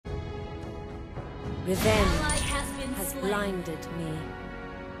Revenge has blinded me.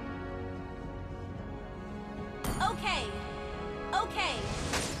 Okay. Okay.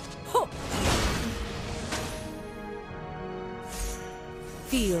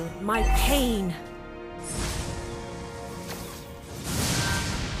 Feel my pain.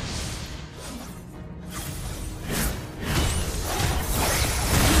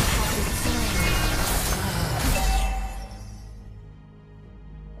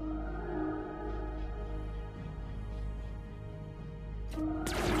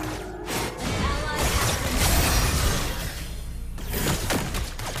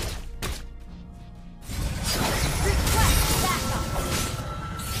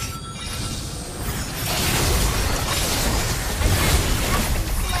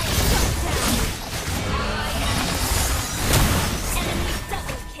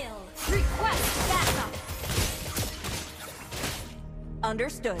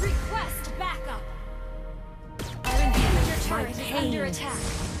 Understood. Request backup. Our inhibitor turret is under attack.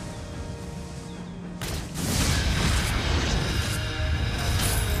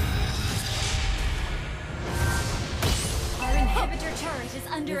 Our inhibitor turret is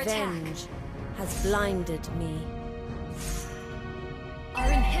under Revenge attack. has blinded me. Our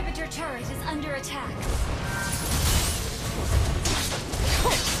inhibitor turret is under attack.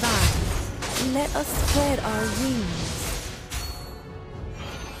 Fine. Let us spread our wings.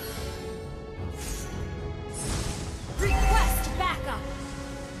 Request backup.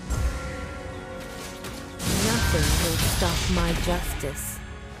 Nothing will stop my justice.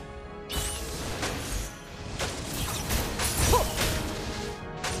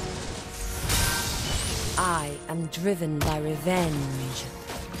 I am driven by revenge.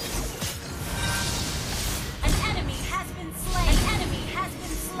 An enemy has been slain. An enemy has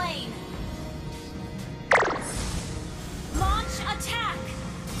been slain. Launch attack.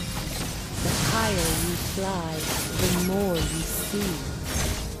 The higher you fly, the more you see.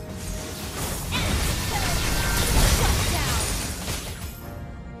 Shut down.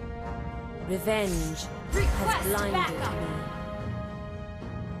 Revenge Request has blinded backup. me.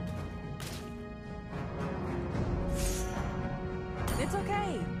 It's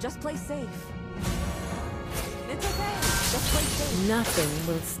okay. Just play safe. It's okay. Just play safe. Nothing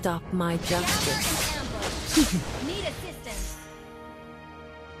will stop my justice. Gather and ambush. Need assistance.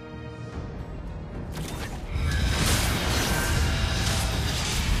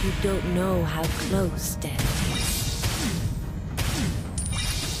 You don't know how close death is.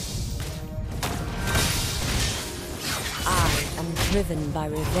 I am driven by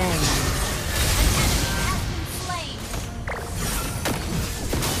revenge.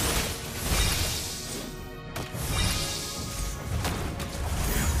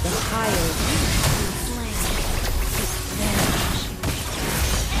 The higher you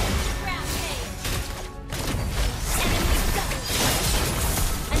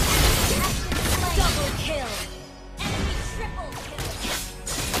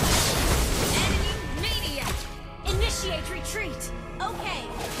Retreat! Okay!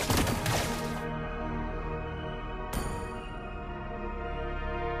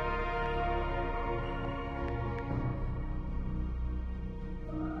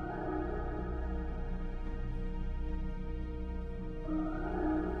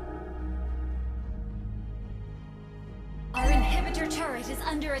 Our inhibitor turret is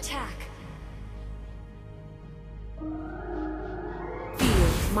under attack.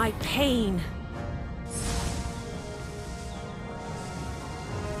 feel my pain.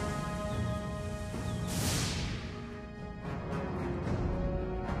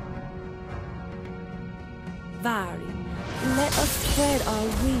 Vari, let us spread our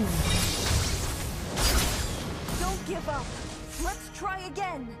wings. Don't give up. Let's try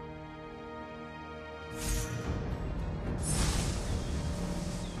again.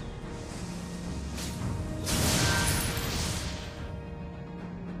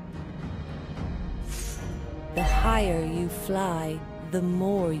 The higher you fly, the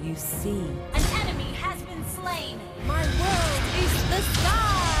more you see. An enemy has been slain. My world is the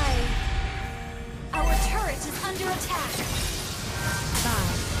sky. Our turret is under attack.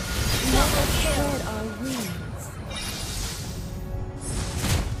 Let us spread our wings.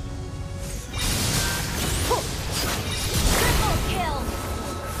 Triple kill.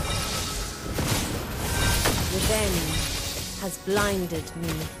 Revenge has blinded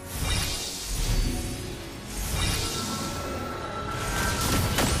me.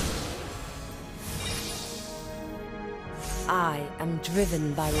 I am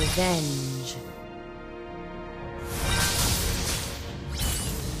driven by revenge.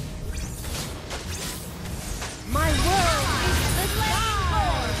 My world is the sky.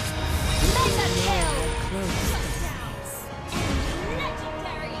 Mega kill.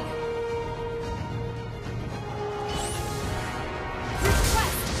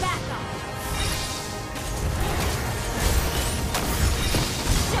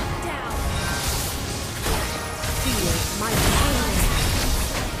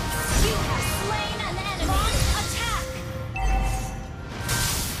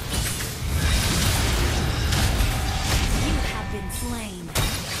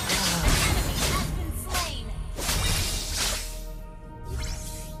 enemy has been slain.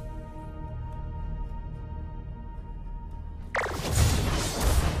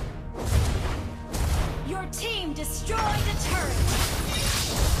 Your team destroyed a turret.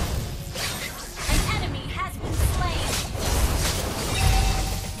 An enemy has been slain.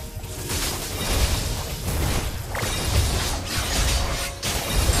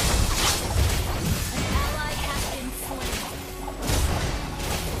 An ally has been slain.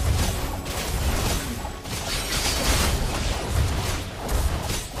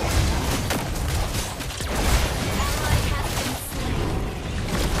 An ally has been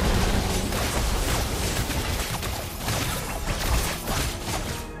slain.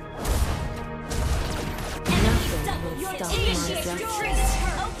 Nothing will Your stop team my destroyed justice.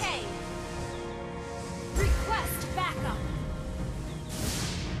 her. Okay. Request backup.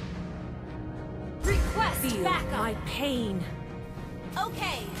 Request Feel backup. my pain.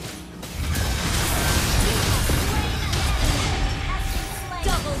 Okay. You have slain an enemy. Has been slain.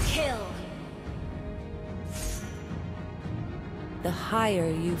 Double kill. The higher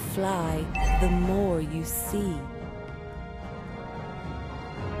you fly, the more you see.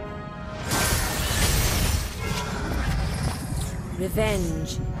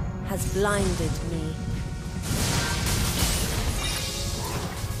 Revenge has blinded me.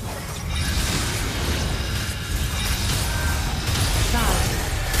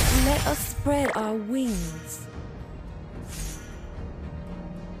 Come, let us spread our wings.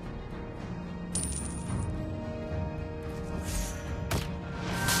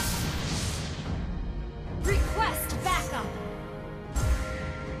 Request backup.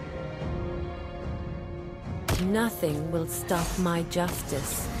 Nothing will stop my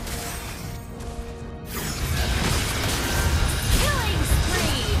justice.